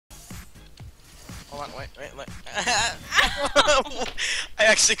Hold on, wait. I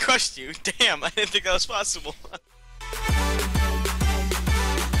actually crushed you. Damn, I didn't think that was possible.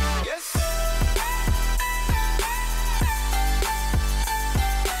 Yes.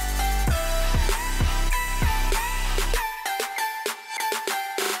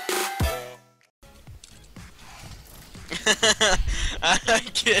 I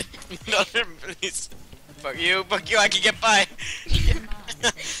kid. No, please. Fuck you, I can get by.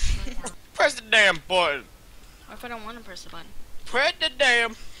 Press the damn button. What if I don't want to press the button? Press the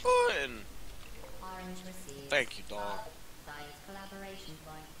damn button. Thank you, dog.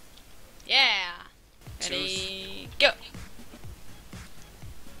 Yeah. Ready, go.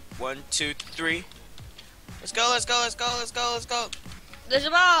 1, 2, 3. Let's go. There's a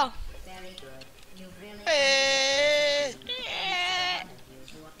ball. Hey.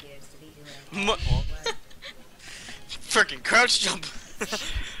 Freaking crouch jump.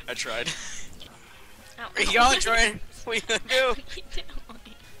 I tried. Oh. Where you going, Jordan? What you gonna do?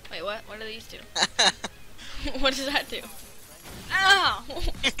 Wait, what? What do these do? What does that do? Ow!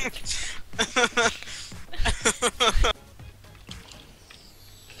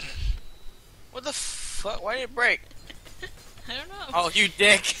 What the fuck? Why did it break? I don't know. Oh, you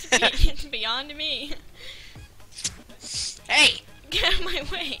dick. It's beyond me. Hey! Get out of my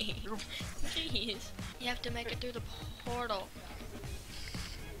way. Jeez. You have to make it through the portal.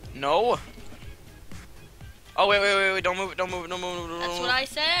 No. Oh, wait. Don't move it. That's what I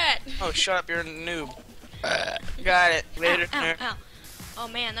said. Oh, shut up. You're a noob. Got it. Later. Ow. Oh,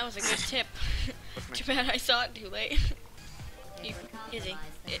 man, that was a good tip. Too bad I saw it too late. Izzy.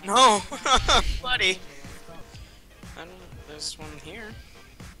 No. Buddy. There's one here.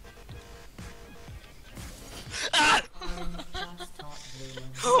 Ah!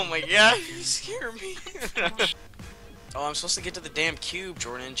 Oh my god, you scare me. Oh, I'm supposed to get to the damn cube,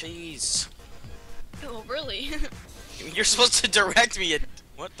 Jordan. Jeez. Oh, really? You're supposed to direct me at...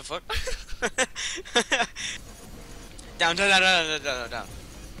 What the fuck? Down.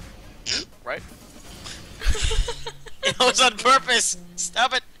 Right? It was on purpose.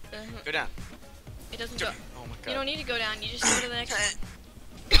 Stop it. Go down. It doesn't go. Oh my god. You don't need to go down. You just go to the next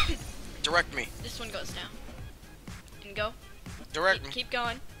one. Direct me. This one goes down. And go. Direct me. Keep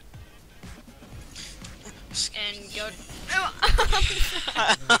going. And go.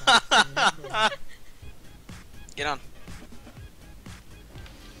 Get on.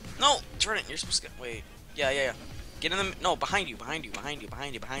 No, Jordan, you're supposed to get. Wait. Yeah. Get in the. No, behind you. No. I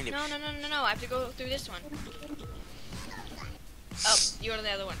have to go through this one. Oh, you go to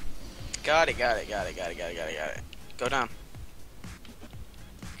the other one. Got it. Go down.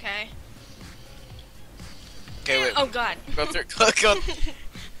 Okay. Okay, wait. Oh God. Go through.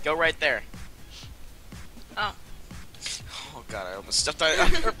 Go right there. Oh. Oh God, I almost stepped on it on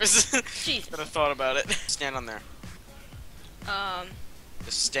purpose. Jesus. Should have thought about it. Stand on there.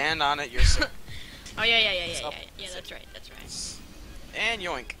 Just stand on it. You're so. Oh yeah. Yeah, that's right. And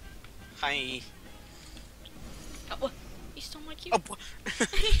yoink. Hi. Oh, what? You stole my cube.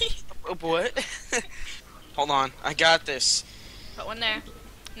 Oh, what? Hold on, I got this. Put one there.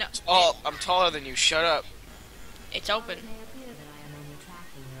 No. Oh, I'm taller than you. Shut up. It's open.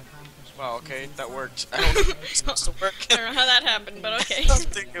 Wow. Okay, that worked. I don't think it was supposed to work. I don't know how that happened, but okay. I don't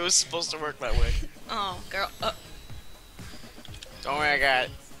think it was supposed to work that way. Oh, girl. Don't worry, I got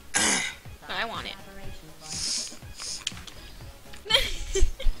it. I want it.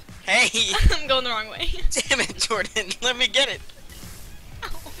 Hey! I'm going the wrong way. Damn it, Jordan. Let me get it.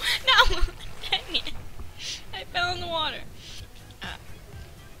 Oh, no! Dang it. I fell in the water.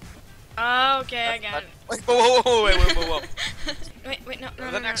 Okay, I got it. Whoa. Wait, no.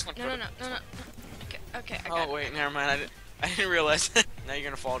 The next one. No. Okay, I got it. Oh, wait, never mind. I didn't realize. Now you're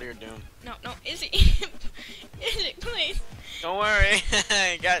gonna fall to your doom. No, Izzy. Izzy, please. Don't worry.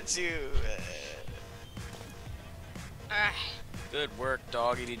 I got you. Alright. Good work,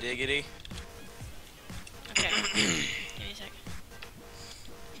 doggity diggity. Okay. Give me a second.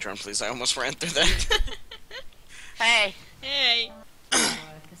 Turn, please. I almost ran through that. Hey. Hey.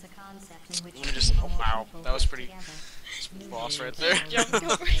 Let me just. Oh, wow. That was pretty. Boss right there. Jumped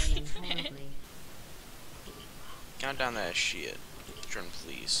over his head. Count down that shit. Turn,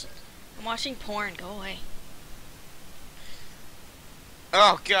 please. I'm watching porn. Go away.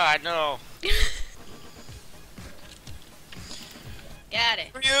 Oh, God, no. Got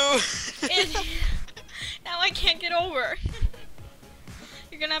it. You. Now I can't get over.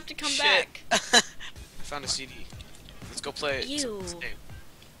 You're gonna have to come back. I found a CD. Let's go play it. You. What do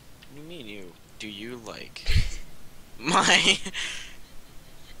you mean you? Do you like my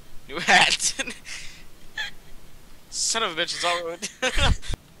new hat? Son of a bitch, it's all ruined.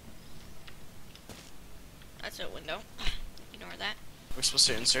 though. Ignore that. We're supposed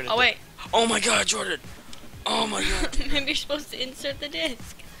to insert it. Oh wait. Oh my god, Jordan! Oh my god. Maybe you're supposed to insert the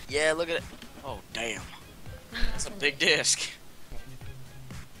disc. Yeah, look at it. Oh, damn. That's a big disc.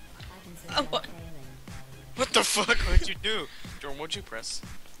 Oh, what? What the fuck? What'd you do? Jordan, what'd you press?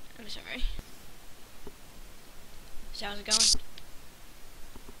 I'm sorry. So how's it going?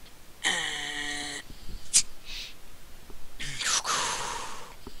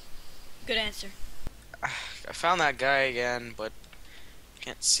 Good answer. I found that guy again, but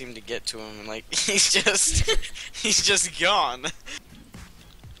can't seem to get to him. Like he's just gone.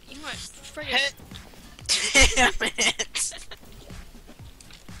 You know what? Friggin' Damn it!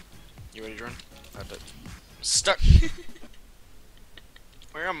 You ready, Jordan? Stuck.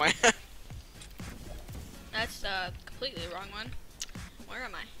 Where am I? That's completely the wrong one. Where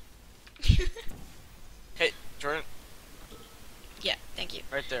am I? Hey, Jordan. Yeah, thank you.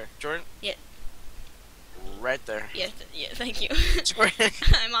 Right there, Jordan. Yeah. Right there. Yeah, yeah, thank you. Jordan.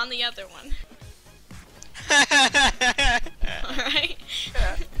 I'm on the other one. Alright?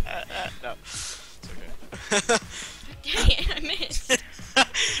 No. It's okay. Dang it, I missed.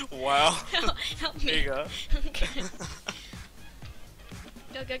 Wow. Help me. There you go. Okay.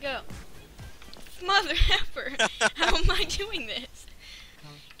 Go, go, go. Mother effer. How am I doing this?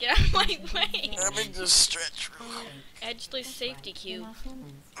 Get out of my way. Let me just stretch real quick. Edgeless safety cube. Excuse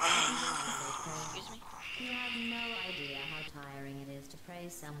me. You have no idea how tiring it is to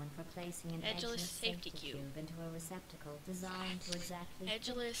praise someone for placing an Edgeless edgeless safety safety cube. cube into a receptacle designed to exactly fit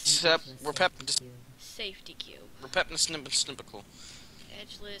Edgeless Except an we're edgeless pepping safety cube. safety cube. We're pepping snippicle.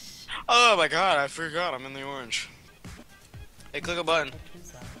 Edgeless. Oh my god, I forgot I'm in the orange. Hey, click a button.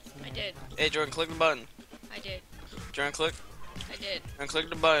 I did. Hey, Jordan, click the button. I did. Jordan, click. I did. And click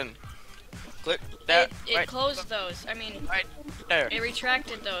the button. Click that. It right, closed those. I mean, right there. it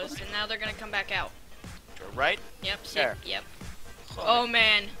retracted those, and now they're gonna come back out. Right Yep. See, there. yep. Oh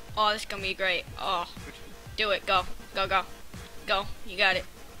man. Oh, this is gonna be great. Oh, do it. Go. Go. Go. Go. You got it.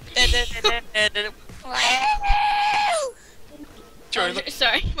 Jordan, Oh, look,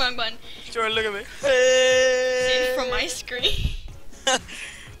 sorry, wrong button. Jordan, look at me. See from my screen.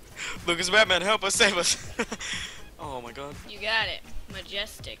 Lucas Batman, help us, save us. Oh my god. You got it.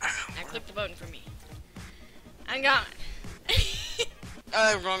 Majestic. Now click the button for me. I'm gone.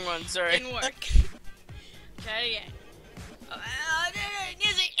 Wrong one, sorry. Didn't work. Try it again. Oh,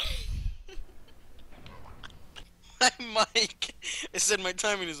 Izzy. My mic. It said my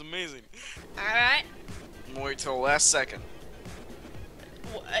timing is amazing. Alright. I'm gonna wait till the last second.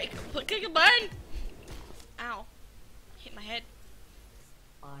 Click a button. Ow. Hit my head.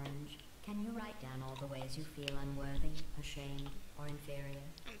 Orange, can you write down all the ways you feel unworthy, ashamed, or inferior?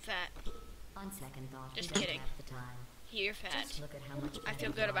 I'm fat. On second thought, Just you don't kidding. have the time. You're fat. Just look at how much I better feel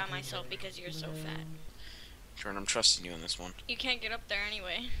you good are about than myself you. because you're so fat. Jordan, I'm trusting you in this one. You can't get up there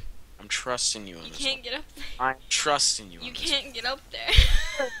anyway. I'm trusting you in You this can't one. get up there. I'm trusting you You in this can't get up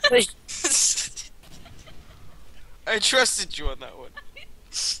there. one. I trusted you on that one.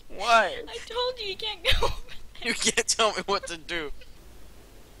 Why? I told you you can't go. You can't tell me what to do.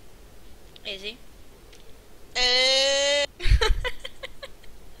 Izzy.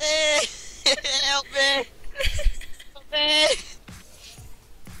 Help me! Help me!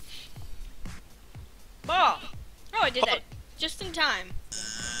 Ball. Oh, I did that just in time.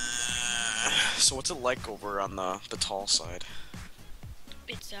 So what's it like over on the tall side?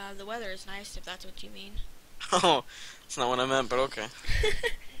 It's the weather is nice if that's what you mean. Oh, that's not what I meant, but okay.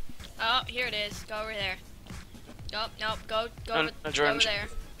 Oh, here it is. Go over there. Nope, nope. Go No, over, no, go Jordan, over there.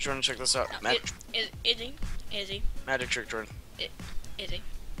 Jordan, check this out. No, Magic, Izzy. Izzy. magic trick, Jordan. Izzy.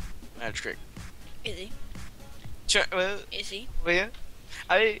 Magic trick. Izzy. Check. Izzy. Over here.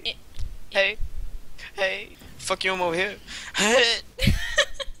 Hey. Hey. Hey. Fuck you, I'm over here. Hey. Here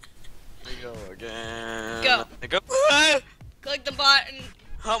we go again. Go. There go. Click the button.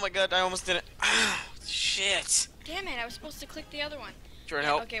 Oh my god, I almost did it. Shit. Damn it, I was supposed to click the other one. Jordan,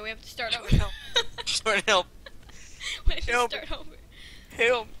 help. Okay, we have to start over. Jordan, help. Jordan, help. We have to Help. start over.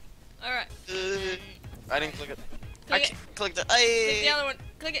 Help. Alright. I didn't click it. I Click it. can't click the. Click the other one.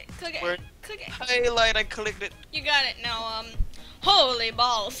 Click it. Click it. Where? Click it. Highlight, I clicked it. You got it. Now, holy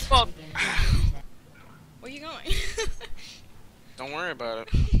balls. Fuck. Where you going? Don't worry about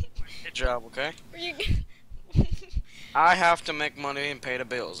it. Good job, okay? Where you I have to make money and pay the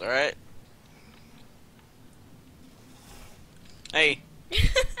bills, alright? Hey,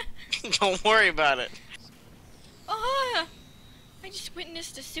 don't worry about it. Oh, I just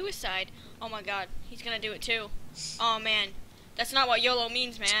witnessed a suicide. Oh my god, he's gonna do it too. Oh man, that's not what YOLO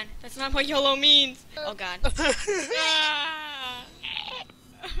means, man. That's not what YOLO means. Oh god. Ah.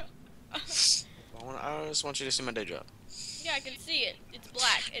 just want you to see my day job. Yeah, I can see it. It's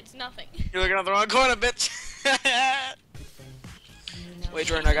black. It's nothing. You're looking at the wrong corner, bitch. Wait,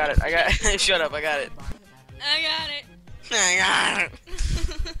 Jordan, I got it. Shut up, I got it. I got it. I got it.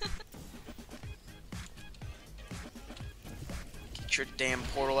 Get your damn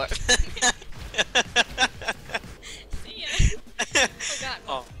portal out. See ya. Oh god.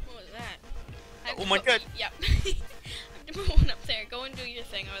 Oh. What was that? I have Oh to my put- god. Yep. I have to put one up there. Go and do your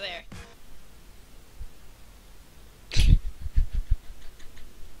thing over there.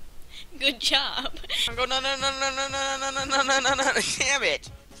 Good job. I'm going, no, damn it.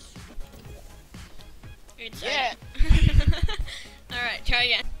 It's Yeah. Alright, try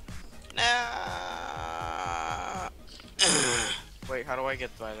again. No. Wait, how do I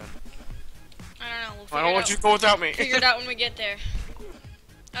get by then? I don't know. We'll figure I don't it want out. you to go without me. Figure it out when we get there.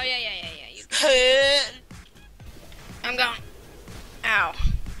 Oh yeah. You. I'm going. Ow.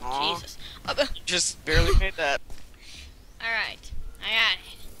 Aw, Jesus. just barely made that. Alright. I got it.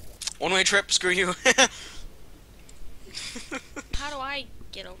 One-way trip, screw you. How do I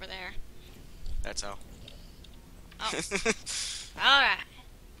get over there? That's how. Oh. Alright.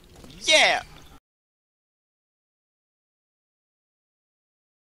 Yeah!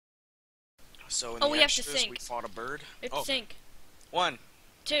 So in Oh, the we have to extras, sync. we fought a bird. We have to sync. 1.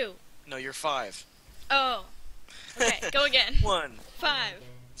 2. No, you're 5. Oh. Okay, go again. 1. 5.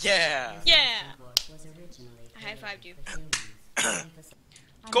 Yeah! Yeah! I high-fived you.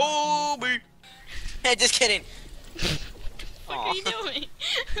 Kobe! Hey, just kidding. What are you doing?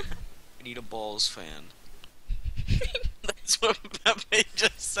 I need a balls fan. That's what Pepe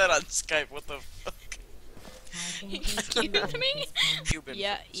just said on Skype. What the fuck? Excuse me? Cuban.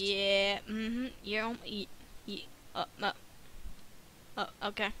 Yeah. Yeah,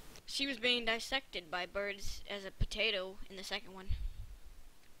 okay. She was being dissected by birds as a potato in the second one.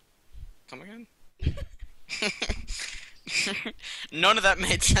 Come again? None of that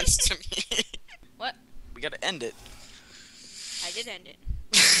made sense to me. What? We gotta end it. I did end it.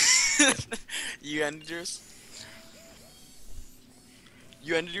 You ended yours?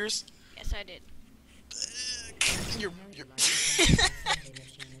 You ended yours? Yes, I did. You're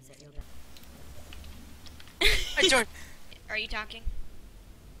I don't. Are you talking?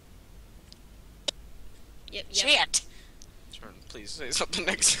 Yep. Shit! Jordan, please say something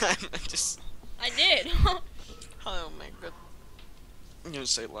next time. I did. Oh my god. I'm gonna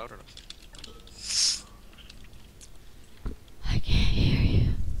say it louder. I can't hear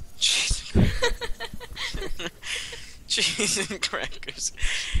you. Cheese and crackers. Cheese and crackers.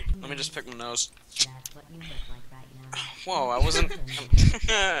 Let me just pick my nose. That's what you look like right now. Whoa, I wasn't.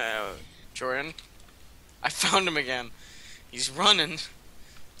 Jordan, I found him again. He's running.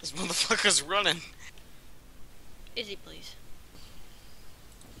 This motherfucker's running. Izzy, please.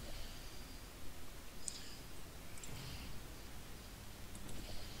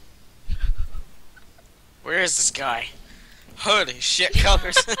 Where is this guy? Holy shit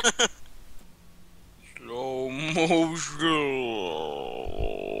colors. Slow motion.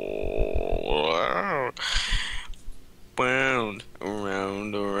 Bound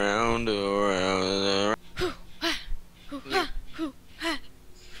around, around, around.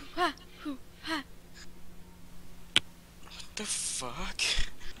 What the fuck?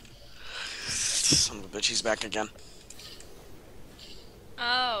 Son of a bitch, he's back again.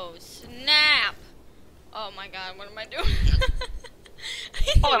 Oh, snap! Oh my god, what am I doing?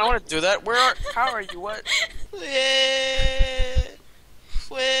 Hold on, I want to do that. How are you? What?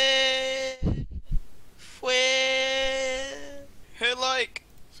 Hit like.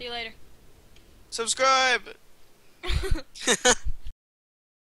 See you later. Subscribe.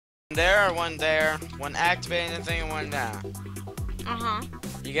 One there, one activating the thing, and one down. Uh-huh.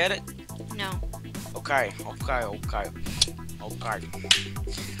 You get it? No. Okay.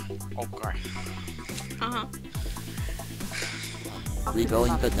 Uh-huh. We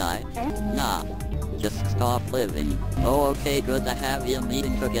going to die? Nah. Just stop living. Oh, okay, good. I have a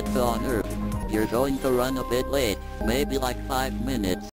meeting to get to on Earth. You're going to run a bit late. Maybe like 5 minutes.